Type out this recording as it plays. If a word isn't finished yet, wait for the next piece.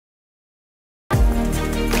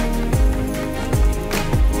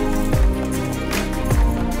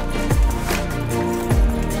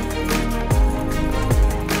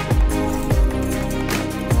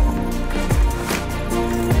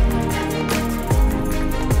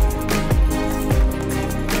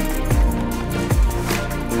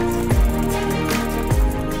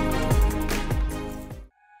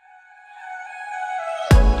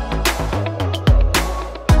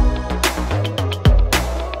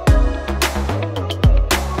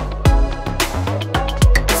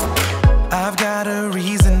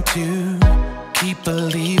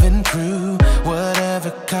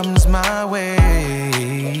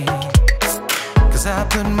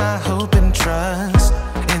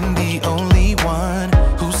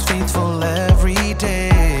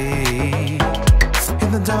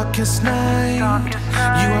darkest night,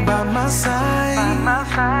 you are by my side.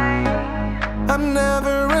 I'm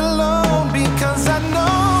never alone because I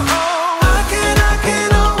know I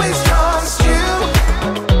can always trust you.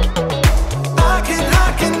 I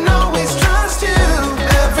can always trust you.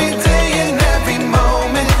 Every day and every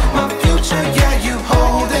moment, my future, yeah, you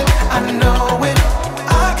hold it. I know it.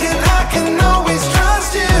 I can always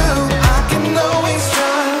trust you. I can always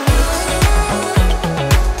trust.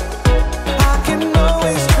 I can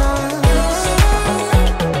always trust.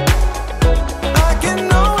 I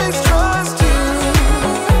can always trust you.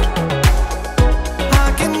 I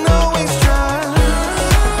can always trust.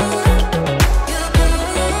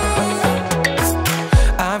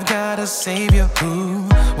 I've got a savior who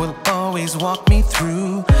will always walk me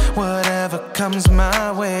through whatever comes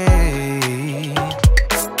my way.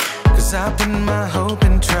 'Cause I put my hope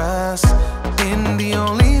and trust in the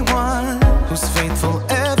only one who's faithful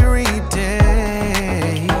every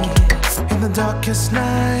day. In the darkest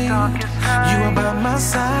night, you are by my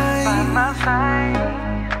side.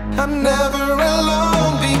 I'm never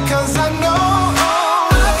alone because I know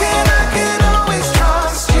I can always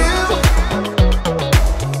trust you.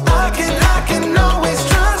 I can always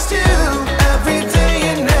trust you. Every day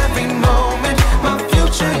and every moment, my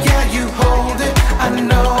future, yeah, you hold it. I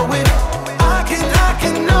know it. I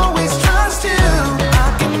can always trust you. I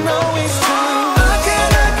can always trust.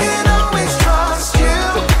 I can always trust you.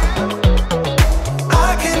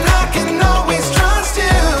 I can always trust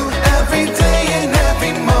you. Every day and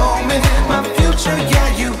every moment, my future, yeah,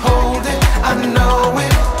 you hold it. I know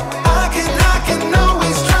it. I can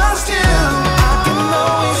always trust you. I can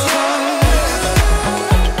always trust.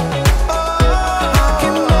 I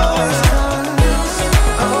can always trust.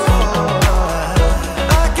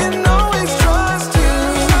 I can always trust you.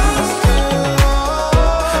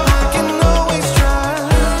 I can always trust.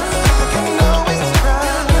 I can always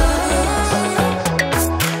trust.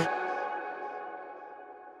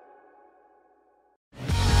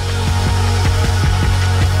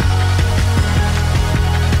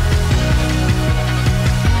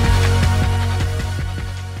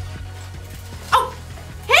 Oh,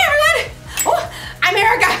 hey everyone! Oh, I'm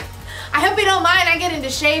Erica. I hope you don't mind I get into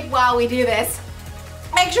shape while we do this.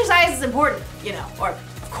 Exercise is important, you know, or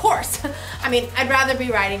of course. I mean, I'd rather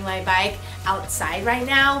be riding my bike outside right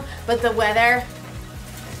now, but the weather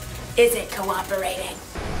isn't cooperating.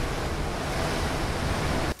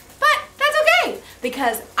 But that's okay,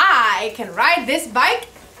 because I can ride this bike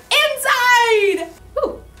inside!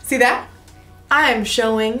 Ooh, see that? I'm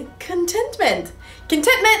showing contentment.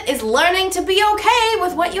 Contentment is learning to be okay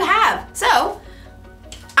with what you have. So,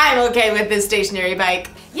 I'm okay with this stationary bike.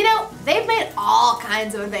 You know, they've made all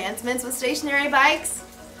kinds of advancements with stationary bikes.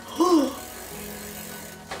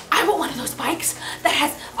 I want one of those bikes that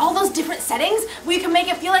has all those different settings where you can make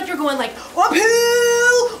it feel like you're going like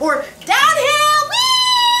uphill or downhill.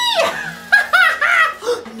 Whee!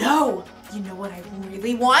 No, you know what I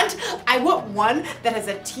really want? I want one that has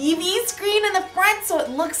a TV screen in the front so it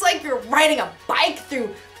looks like you're riding a bike through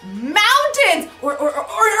mountains or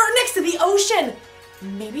next to the ocean.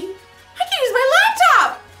 Maybe I can use my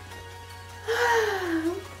laptop.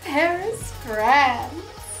 Paris, France.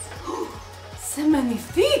 C'est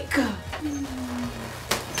magnifique.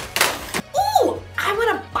 Ooh, I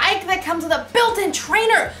want a bike that comes with a built-in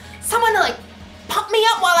trainer. Someone to like pump me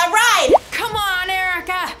up while I ride. Come on,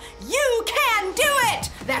 Erica! You can do it!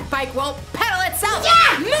 That bike won't pedal itself!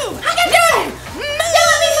 Yeah! Move! I can do it! Move!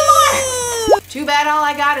 Yell at me some more! Too bad all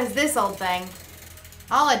I got is this old thing.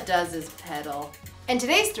 All it does is pedal. In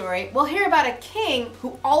today's story, we'll hear about a king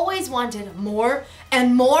who always wanted more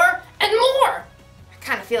and more and more. I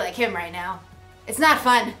kind of feel like him right now. It's not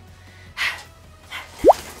fun.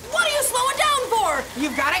 What are you slowing down for?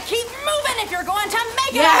 You've got to keep moving if you're going to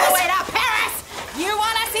make it all Yes. the way to Paris! You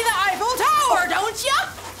want to see the Eiffel Tower, don't you?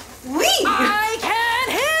 Wee! I can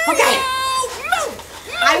hear Okay. you! Move! Move!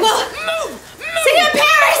 I will. Move! Move! See you in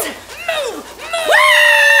Paris! Move!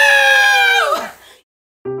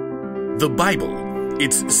 Move! The Bible.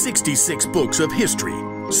 It's 66 books of history,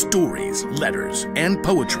 stories, letters, and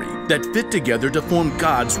poetry that fit together to form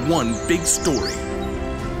God's one big story.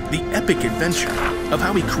 The epic adventure of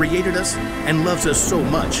how He created us and loves us so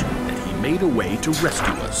much that He made a way to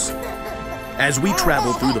rescue us. As we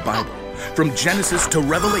travel through the Bible, from Genesis to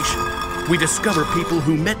Revelation, we discover people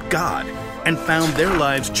who met God and found their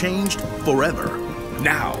lives changed forever.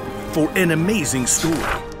 Now, for an amazing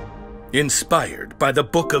story. Inspired by the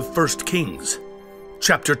book of 1 Kings,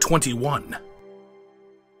 chapter 21.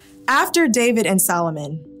 After David and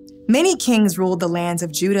Solomon, many kings ruled the lands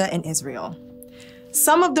of Judah and Israel.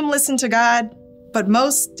 Some of them listened to God, but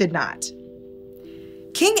most did not.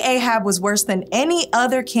 King Ahab was worse than any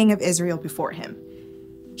other king of Israel before him.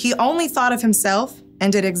 He only thought of himself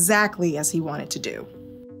and did exactly as he wanted to do.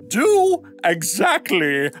 Do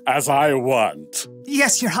exactly as I want.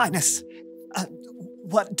 Yes, Your Highness.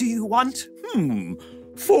 What do you want?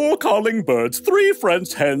 4 calling birds, 3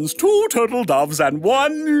 French hens, 2 turtle doves, and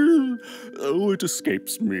 1... Oh, it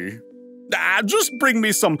escapes me. Just bring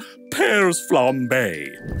me some pears flambé.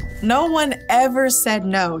 No one ever said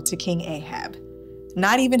no to King Ahab,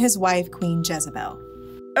 not even his wife, Queen Jezebel.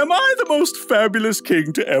 Am I the most fabulous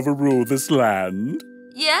king to ever rule this land?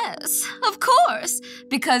 Yes, of course,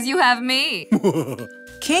 because you have me.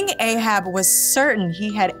 King Ahab was certain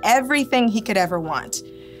he had everything he could ever want.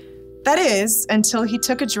 That is, until he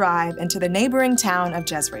took a drive into the neighboring town of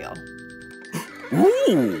Jezreel.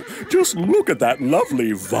 Ooh, just look at that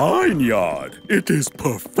lovely vineyard. It is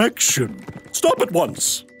perfection. Stop at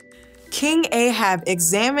once. King Ahab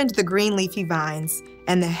examined the green leafy vines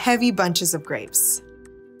and the heavy bunches of grapes.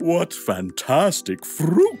 What fantastic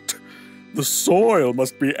fruit. The soil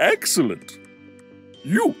must be excellent.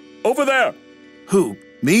 You, over there. Who,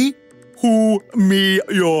 me? Who, me,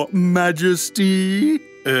 your majesty?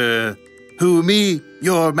 Who, me,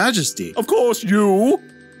 your majesty? Of course, you.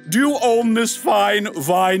 Do you own this fine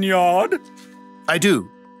vineyard? I do,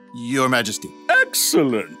 your majesty.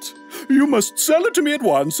 Excellent. You must sell it to me at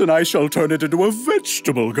once, and I shall turn it into a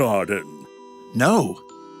vegetable garden. No.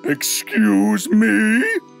 Excuse me?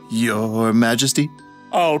 Your majesty?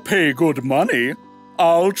 I'll pay good money.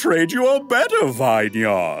 I'll trade you a better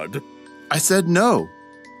vineyard. I said no,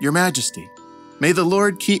 your majesty. May the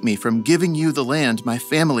Lord keep me from giving you the land my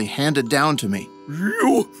family handed down to me.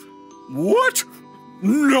 You... what?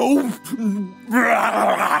 No.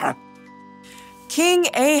 King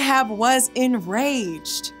Ahab was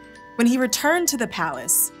enraged. When he returned to the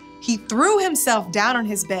palace, he threw himself down on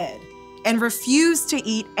his bed and refused to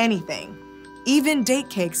eat anything, even date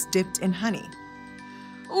cakes dipped in honey.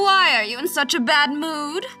 Why are you in such a bad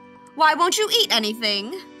mood? Why won't you eat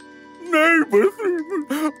anything? Naboth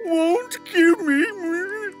won't give me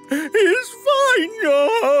his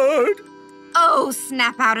vineyard. Oh,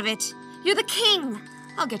 snap out of it. You're the king.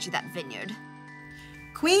 I'll get you that vineyard.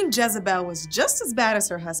 Queen Jezebel was just as bad as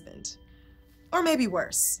her husband, or maybe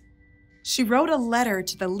worse. She wrote a letter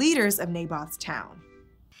to the leaders of Naboth's town.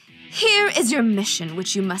 Here is your mission,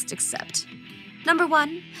 which you must accept. Number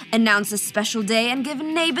 1, announce a special day and give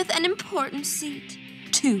Naboth an important seat.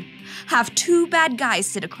 2, have 2 bad guys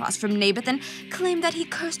sit across from Naboth and claim that he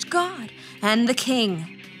cursed God and the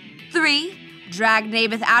king. 3, drag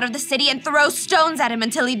Naboth out of the city and throw stones at him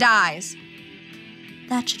until he dies.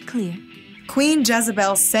 That should clear. Queen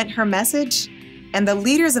Jezebel sent her message, and the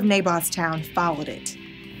leaders of Naboth's town followed it,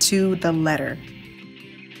 to the letter.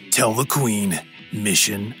 Tell the queen,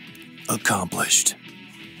 mission accomplished.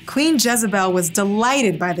 Queen Jezebel was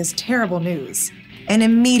delighted by this terrible news and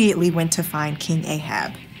immediately went to find King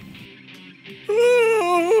Ahab.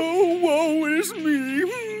 Oh, woe is me.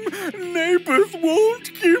 Naboth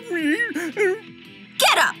won't give me...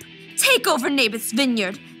 Get up! Take over Naboth's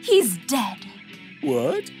vineyard. He's dead.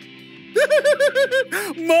 What?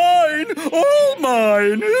 Mine! All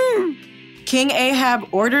mine! King Ahab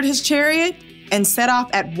ordered his chariot and set off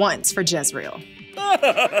at once for Jezreel.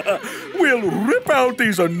 We'll rip out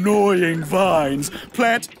these annoying vines,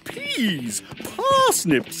 plant peas,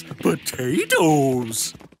 parsnips,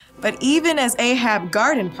 potatoes. But even as Ahab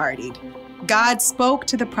garden partied, God spoke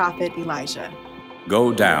to the prophet Elijah.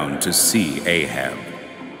 Go down to see Ahab.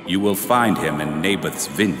 You will find him in Naboth's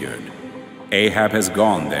vineyard. Ahab has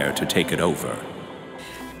gone there to take it over.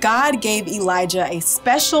 God gave Elijah a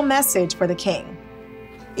special message for the king.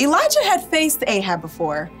 Elijah had faced Ahab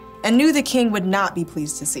before and knew the king would not be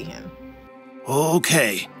pleased to see him.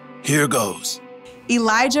 Okay, here goes.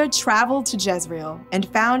 Elijah traveled to Jezreel and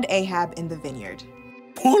found Ahab in the vineyard.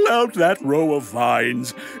 Pull out that row of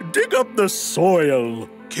vines. Dig up the soil.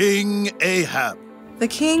 King Ahab. The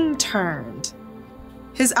king turned.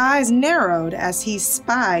 His eyes narrowed as he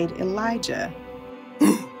spied Elijah.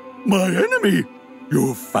 My enemy,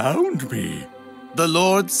 you found me. The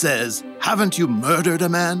Lord says, haven't you murdered a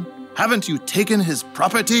man? Haven't you taken his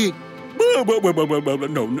property? No,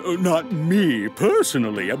 not me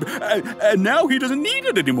personally. And now he doesn't need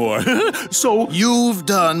it anymore. So you've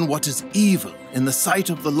done what is evil in the sight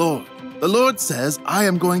of the Lord. The Lord says, I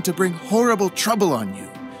am going to bring horrible trouble on you.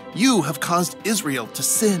 You have caused Israel to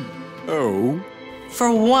sin. Oh.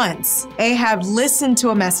 For once, Ahab listened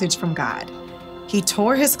to a message from God. He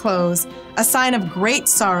tore his clothes, a sign of great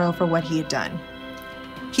sorrow for what he had done.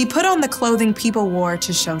 He put on the clothing people wore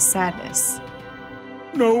to show sadness.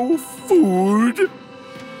 No food.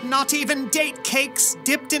 Not even date cakes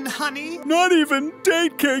dipped in honey? Not even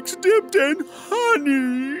date cakes dipped in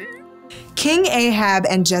honey. King Ahab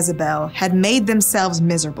and Jezebel had made themselves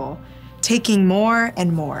miserable, taking more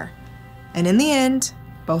and more. And in the end,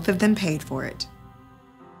 both of them paid for it.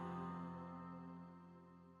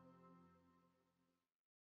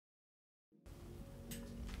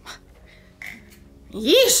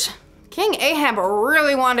 Yeesh! King Ahab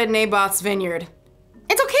really wanted Naboth's vineyard.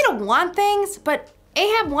 It's okay to want things, but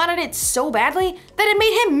Ahab wanted it so badly that it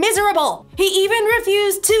made him miserable. He even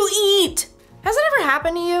refused to eat. Has it ever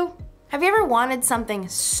happened to you? Have you ever wanted something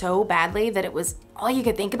so badly that it was all you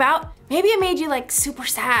could think about? Maybe it made you like super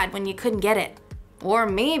sad when you couldn't get it. Or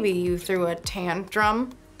maybe you threw a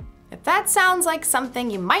tantrum. If that sounds like something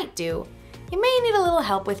you might do, you may need a little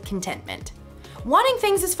help with contentment. Wanting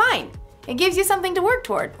things is fine. It gives you something to work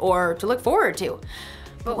toward or to look forward to.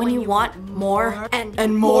 But when you want more and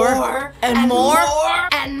more and more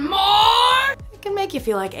and more, it can make you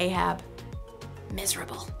feel like Ahab.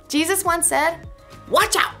 Miserable. Jesus once said,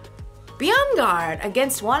 watch out! Be on guard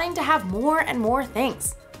against wanting to have more and more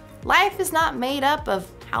things. Life is not made up of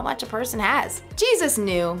how much a person has. Jesus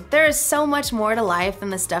knew there is so much more to life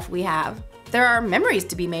than the stuff we have. There are memories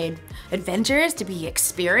to be made, adventures to be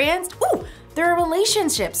experienced. Ooh, there are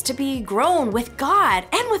relationships to be grown with God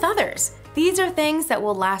and with others. These are things that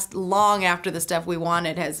will last long after the stuff we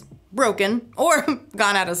wanted has broken or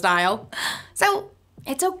gone out of style. So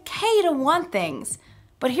it's okay to want things,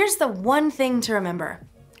 but here's the one thing to remember.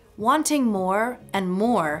 Wanting more and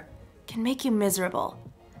more can make you miserable.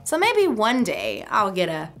 So maybe one day I'll get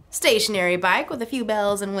a stationary bike with a few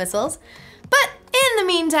bells and whistles, but in the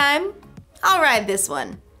meantime, I'll ride this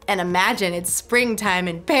one and imagine it's springtime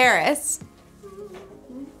in Paris.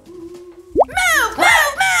 Move,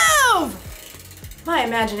 move, move! My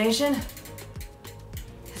imagination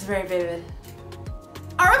is very vivid.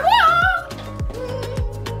 Au revoir!